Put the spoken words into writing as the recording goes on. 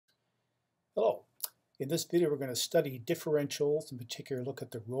Hello. In this video, we're going to study differentials, in particular look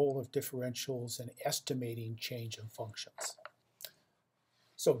at the role of differentials in estimating change in functions.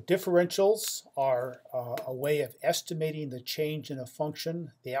 So differentials are a way of estimating the change in a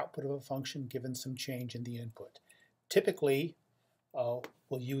function, the output of a function, given some change in the input. Typically,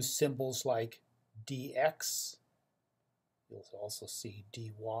 we'll use symbols like dx. You'll also see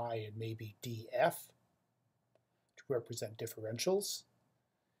dy and maybe df to represent differentials.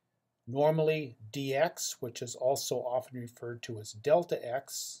 Normally, dx, which is also often referred to as delta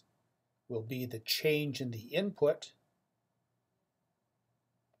x, will be the change in the input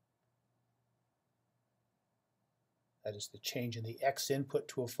that is the change in the x input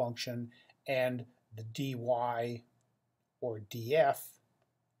to a function, and the dy or df,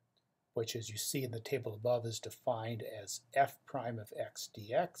 which as you see in the table above is defined as f prime of x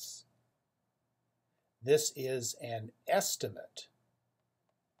dx. This is an estimate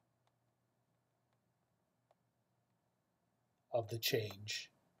of the change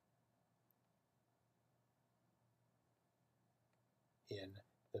in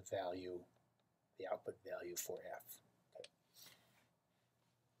the value, the output value for f.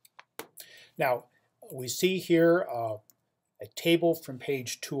 Okay. Now, we see here a table from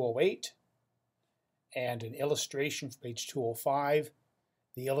page 208 and an illustration from page 205.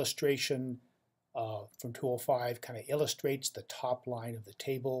 The illustration from 205 kind of illustrates the top line of the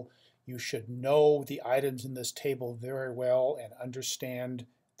table. You should know the items in this table very well and understand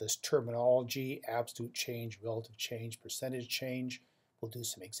this terminology: absolute change, relative change, percentage change. We'll do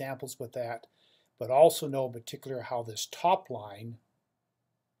some examples with that, but also know in particular how this top line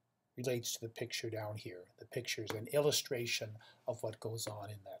relates to the picture down here. The picture is an illustration of what goes on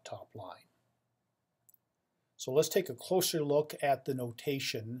in that top line. So let's take a closer look at the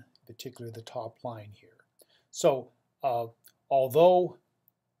notation, particularly the top line here. So although,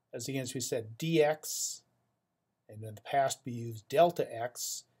 as we said, dx, and in the past we used delta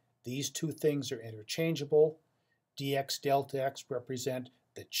x, these two things are interchangeable. Dx, delta x represent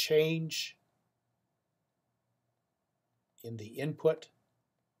the change in the input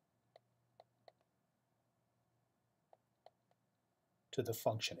to the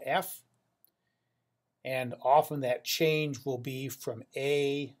function f, and often that change will be from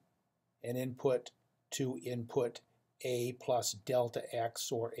a, an input, to input a plus delta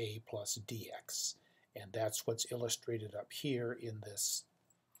x or a plus dx. And that's what's illustrated up here in this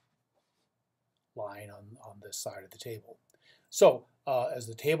line on this side of the table. So as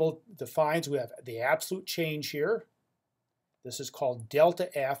the table defines, we have the absolute change here. This is called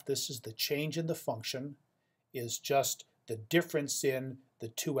delta f. This is the change in the function, is just the difference in the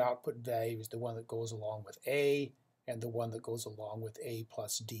two output values, the one that goes along with a and the one that goes along with a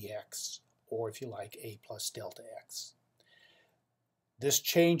plus dx, or if you like, a plus delta x. This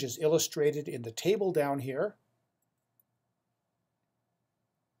change is illustrated in the table down here.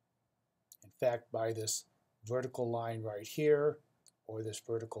 In fact, by this vertical line right here, or this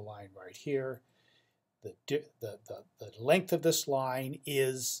vertical line right here. The length of this line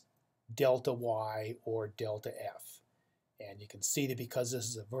is delta y or delta f. And you can see that because this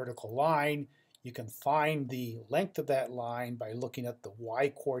is a vertical line, you can find the length of that line by looking at the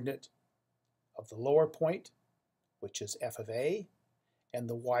y-coordinate of the lower point, which is f of a, and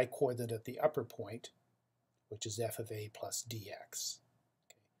the y-coordinate at the upper point, which is f of a plus dx.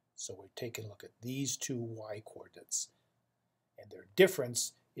 Okay. So we're taking a look at these two y-coordinates, and their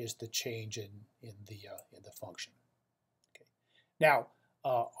difference is the change in the function. Okay. Now,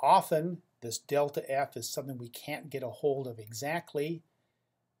 often this delta f is something we can't get a hold of exactly,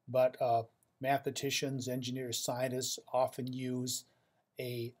 but mathematicians, engineers, scientists often use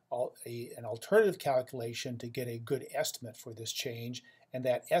an alternative calculation to get a good estimate for this change, and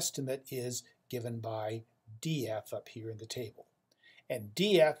that estimate is given by df up here in the table. And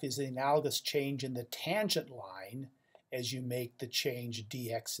df is the analogous change in the tangent line as you make the change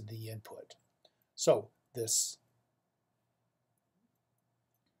dx in the input. So this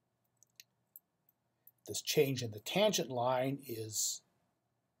change in the tangent line is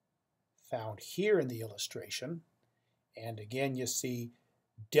found here in the illustration. And again, you see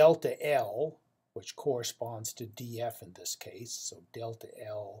delta L, which corresponds to df in this case. So delta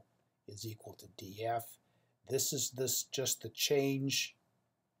L is equal to df. This is just the change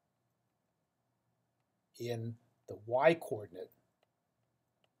in the y-coordinate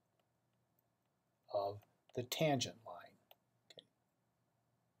of the tangent line. Okay.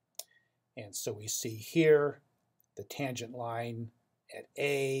 And so we see here the tangent line at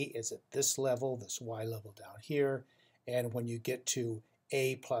A is at this level, this y level down here, and when you get to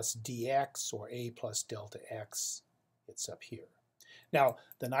a plus dx or a plus delta x, it's up here. Now,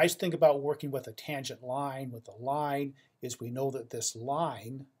 the nice thing about working with a tangent line with a line is we know that this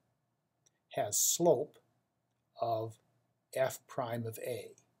line has slope of f prime of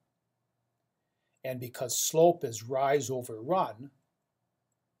a. And because slope is rise over run,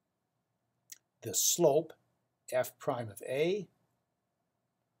 the slope f prime of a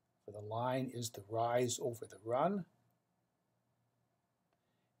for the line is the rise over the run.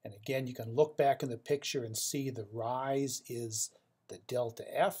 And again, you can look back in the picture and see the rise is the delta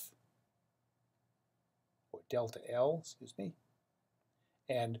f, or delta L, excuse me,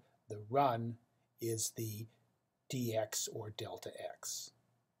 and the run is the dx or delta x.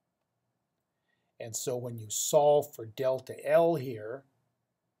 And so when you solve for delta L here,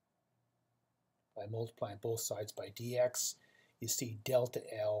 by multiplying both sides by dx, you see delta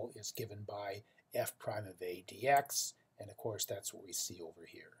L is given by f prime of a dx, and of course that's what we see over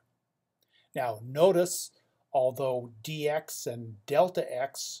here. Now notice, although dx and delta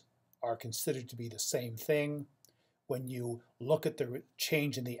x are considered to be the same thing, when you look at the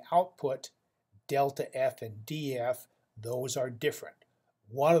change in the output, delta f and df, those are different.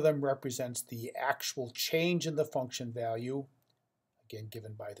 One of them represents the actual change in the function value, again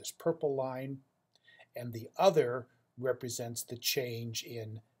given by this purple line, and the other represents the change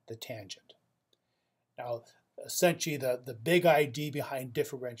in the tangent. Now, essentially the big idea behind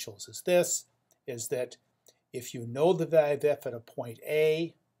differentials is this, is that if you know the value of f at a point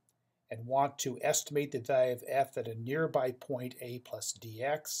A and want to estimate the value of f at a nearby point A plus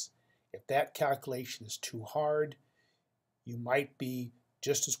dx, if that calculation is too hard, you might be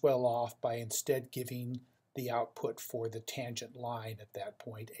just as well off by instead giving the output for the tangent line at that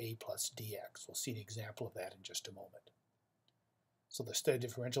point A plus dx. We'll see an example of that in just a moment. So the study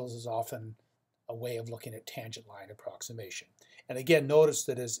of differentials is often a way of looking at tangent line approximation. And again, notice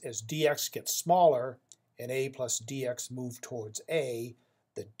that as dx gets smaller and a plus dx move towards a,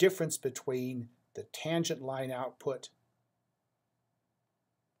 the difference between the tangent line output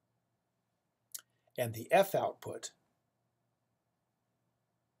and the f output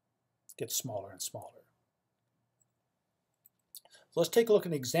gets smaller and smaller. So let's take a look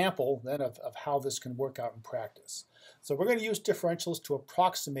at an example then of how this can work out in practice. So we're going to use differentials to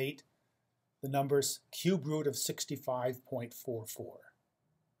approximate the numbers cube root of 65.44.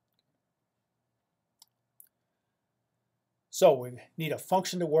 So we need a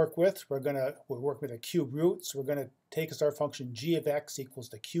function to work with. We're working with a cube root, so we're going to take as our function g of x equals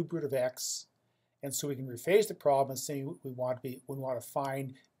the cube root of x, and so we can rephrase the problem and say we want to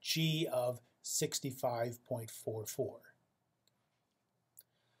find g of 65.44.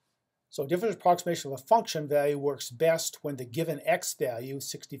 So differential approximation of a function value works best when the given x value,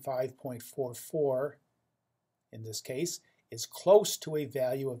 65.44 in this case, is close to a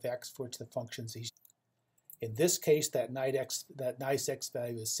value of x for which the function is easy. In this case, that nice x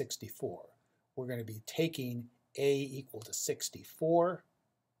value is 64. We're going to be taking a equal to 64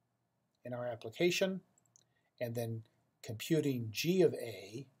 in our application, and then computing g of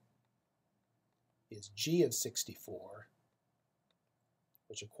a is g of 64,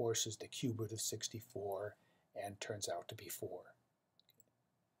 which of course is the cube root of 64 and turns out to be 4.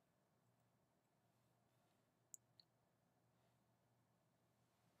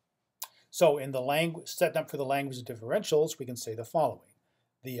 So in the language, setting up for the language of differentials, we can say the following.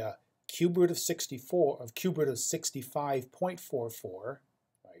 The cube root of 65.44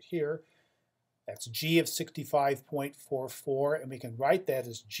 right here, that's g of 65.44, and we can write that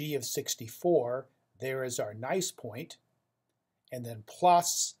as g of 64. There is our nice point, and then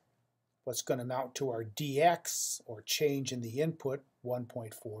plus what's going to amount to our dx, or change in the input,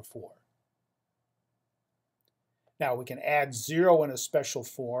 1.44. Now we can add 0 in a special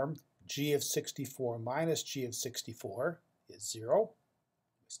form. G of 64 minus g of 64 is 0.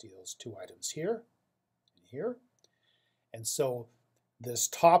 We see those two items here and here. And so this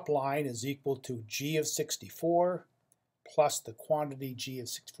top line is equal to g of 64 plus the quantity g of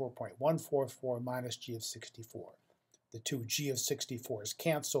 64.144 minus g of 64. The two g of 64s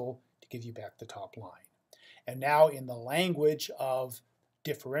cancel to give you back the top line. And now in the language of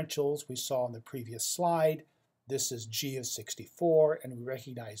differentials we saw in the previous slide, this is g of 64, and we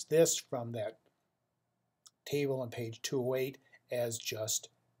recognize this from that table on page 208 as just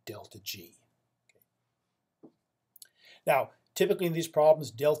delta g. Okay. Now, typically in these problems,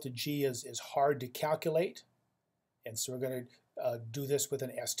 delta g is hard to calculate, and so we're going to do this with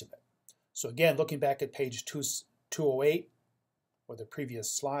an estimate. So again, looking back at page 208, or the previous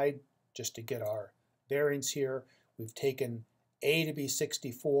slide, just to get our bearings here, we've taken a to be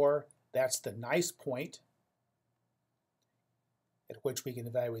 64. That's the nice point at which we can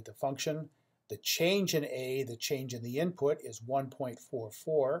evaluate the function. the change in A, the change in the input, is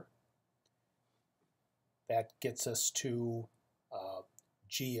 1.44. That gets us to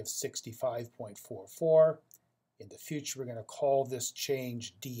G of 65.44. In the future, we're going to call this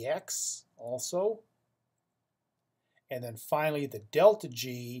change dx also. And then finally, the delta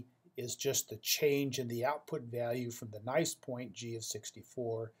G is just the change in the output value from the nice point, G of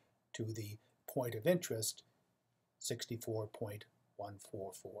 64, to the point of interest,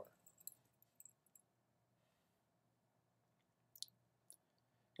 64.144.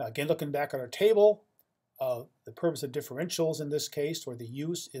 Now again, looking back at our table, the purpose of differentials in this case, or the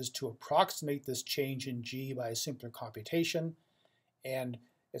use, is to approximate this change in G by a simpler computation. And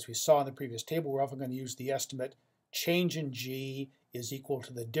as we saw in the previous table, we're often going to use the estimate change in G is equal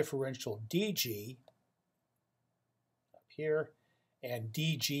to the differential dG up here, and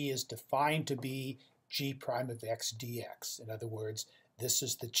dG is defined to be G prime of x dx. In other words, this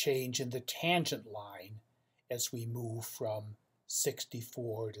is the change in the tangent line as we move from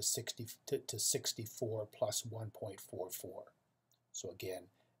 64 to 64 plus 1.44. So again,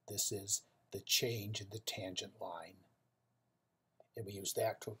 this is the change in the tangent line, and we use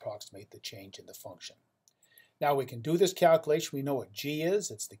that to approximate the change in the function. Now we can do this calculation. We know what G is.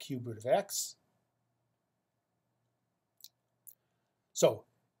 It's the cube root of x. So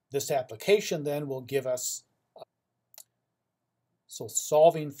this application then will give us, so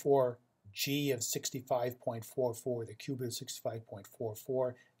solving for G of 65.44, the cube root of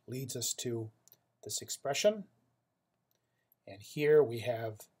 65.44, leads us to this expression. And here we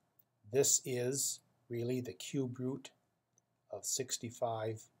have, this is really the cube root of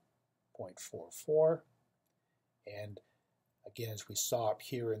 65.44. And again, as we saw up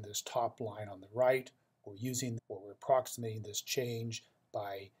here in this top line on the right, we're approximating this change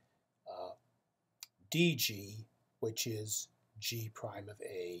by dg, which is G prime of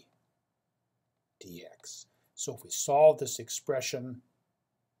A dx. So if we solve this expression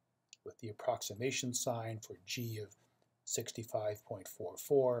with the approximation sign for G of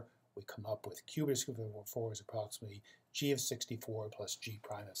 65.44, we come up with cube root of 64 is approximately G of 64 plus G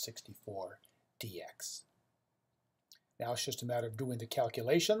prime of 64 dx. Now it's just a matter of doing the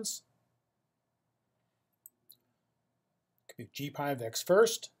calculations. Compute G prime of x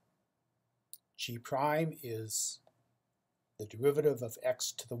first. G prime is the derivative of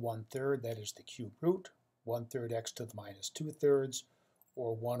x to the 1/3, that is the cube root, 1/3 x to the minus 2/3,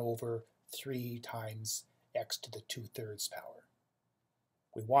 or 1 over 3 times x to the 2/3 power.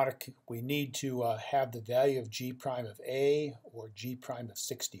 We need to have the value of G prime of A, or G prime of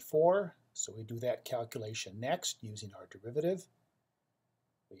 64. So we do that calculation next using our derivative.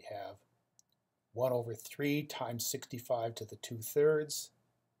 We have 1 over 3 times 65 to the 2/3,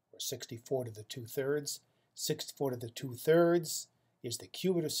 or 64 to the 2/3. 64 to the 2/3 is the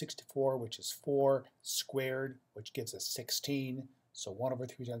cube root of 64, which is 4 squared, which gives us 16. So 1 over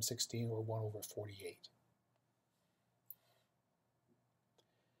 3 times 16, or 1 over 48.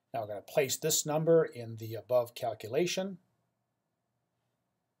 Now we're going to place this number in the above calculation.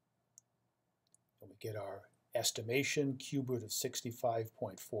 And we get our estimation. Cube root of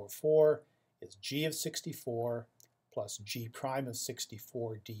 65.44 is G of 64 plus G prime of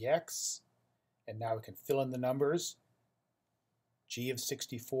 64 dx. And now we can fill in the numbers. G of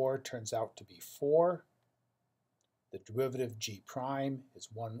 64 turns out to be 4. The derivative G prime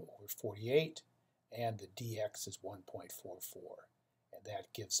is 1 over 48, and the dx is 1.44. And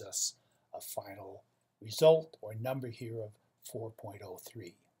that gives us a final result, or number here, of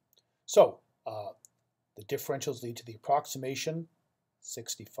 4.03. So the differentials lead to the approximation.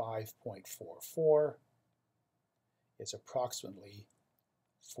 65.44 is approximately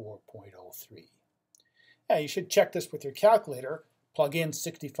 4.03. Now you should check this with your calculator. Plug in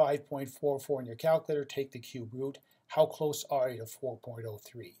 65.44 in your calculator, take the cube root. How close are you to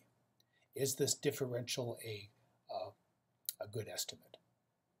 4.03? Is this differential a good estimate?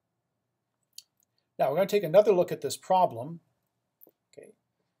 Now we're going to take another look at this problem, okay,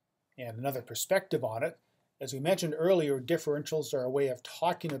 and another perspective on it. As we mentioned earlier, differentials are a way of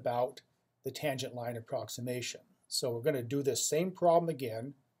talking about the tangent line approximation. So we're going to do this same problem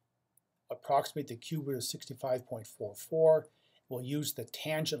again, approximate the cube root of 65.44. We'll use the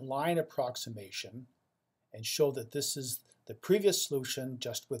tangent line approximation and show that this is the previous solution,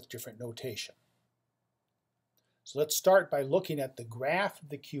 just with different notation. So let's start by looking at the graph of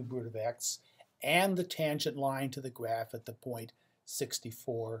the cube root of x and the tangent line to the graph at the point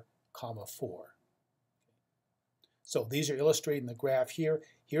 64, 4. So these are illustrated in the graph here.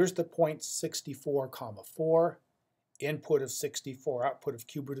 Here's the point 64, 4, input of 64, output of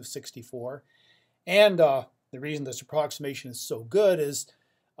cube root of 64. And the reason this approximation is so good is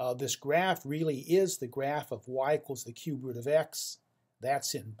this graph really is the graph of y equals the cube root of x.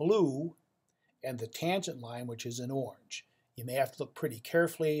 That's in blue, and the tangent line, which is in orange. You may have to look pretty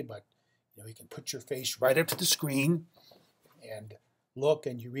carefully, but you can put your face right up to the screen and look,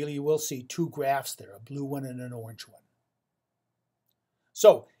 and you really will see two graphs there, a blue one and an orange one.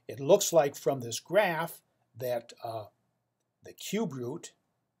 So it looks like from this graph that the cube root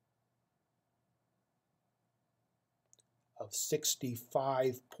of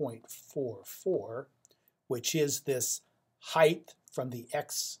 65.44, which is this height from the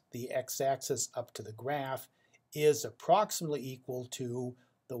x-axis up to the graph, is approximately equal to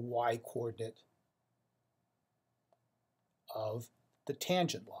the y-coordinate of the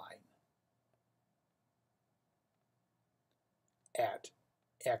tangent line at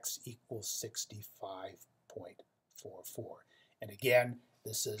x equals 65.44. And again,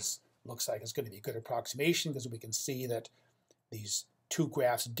 this looks like it's going to be a good approximation because we can see that these two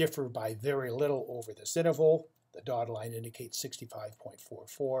graphs differ by very little over this interval. The dotted line indicates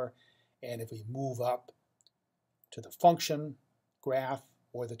 65.44, and if we move up to the function graph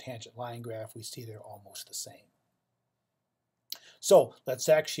or the tangent line graph, we see they're almost the same. So let's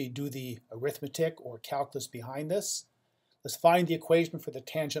actually do the arithmetic or calculus behind this. Let's find the equation for the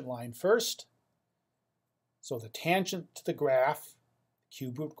tangent line first. So the tangent to the graph,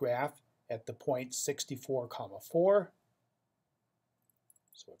 cube root graph, at the point 64, 4.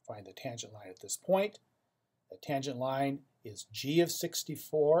 So we find the tangent line at this point. The tangent line is g of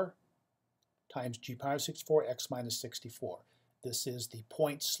 64 times g prime of 64, x minus 64. This is the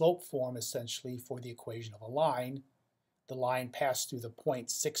point slope form essentially for the equation of a line. The line passed through the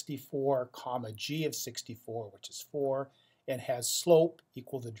point 64, g of 64, which is 4, and has slope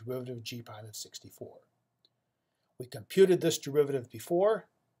equal to the derivative of g prime of 64. We computed this derivative before.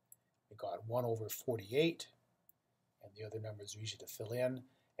 We got 1 over 48, and the other numbers are easy to fill in.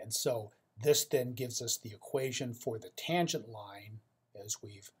 And so this then gives us the equation for the tangent line, as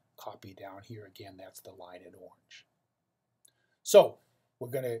we've copied down here. Again, that's the line in orange. So we're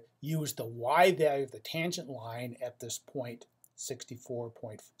going to use the y value of the tangent line at this point,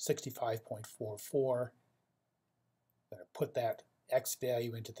 65.44. We're going to put that x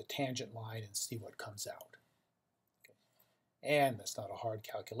value into the tangent line and see what comes out. Okay. And that's not a hard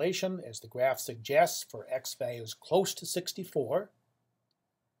calculation. As the graph suggests, for x values close to 64,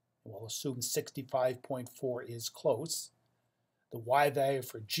 we'll assume 65.4 is close. The y value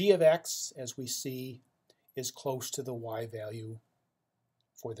for g of x, as we see, is close to the y value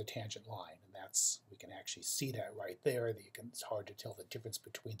for the tangent line. And we can actually see that right there. It's hard to tell the difference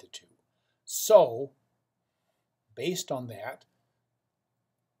between the two. So, based on that,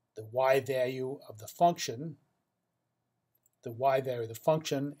 the y value of the function,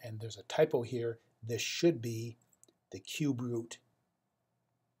 and there's a typo here, this should be the cube root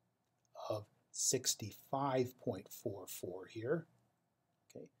of 65.44 here.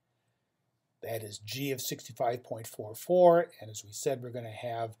 Okay. That is g of 65.44, and as we said, we're going to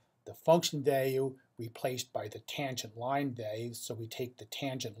have the function value replaced by the tangent line value, so we take the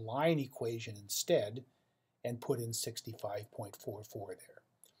tangent line equation instead and put in 65.44 there.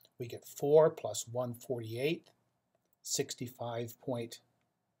 We get 4 plus 148, 65 point,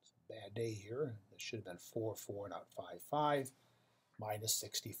 it's a bad day here, it should have been 4, 4, not 5, 5, minus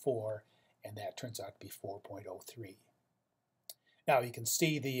 64, and that turns out to be 4.03. Now you can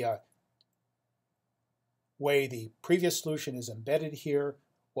see the way the previous solution is embedded here.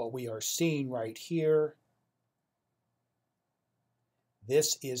 What we are seeing right here,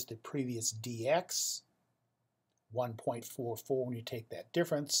 this is the previous dx, 1.44 when you take that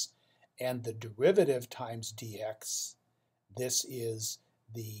difference, and the derivative times dx, this is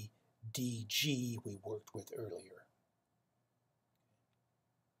the dg we worked with earlier.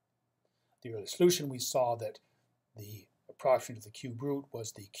 The earlier solution, we saw that the approximation of the cube root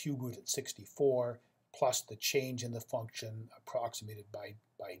was the cube root at 64 plus the change in the function approximated by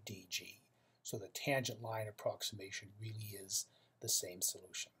dg. So the tangent line approximation really is the same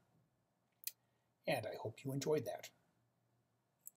solution. And I hope you enjoyed that.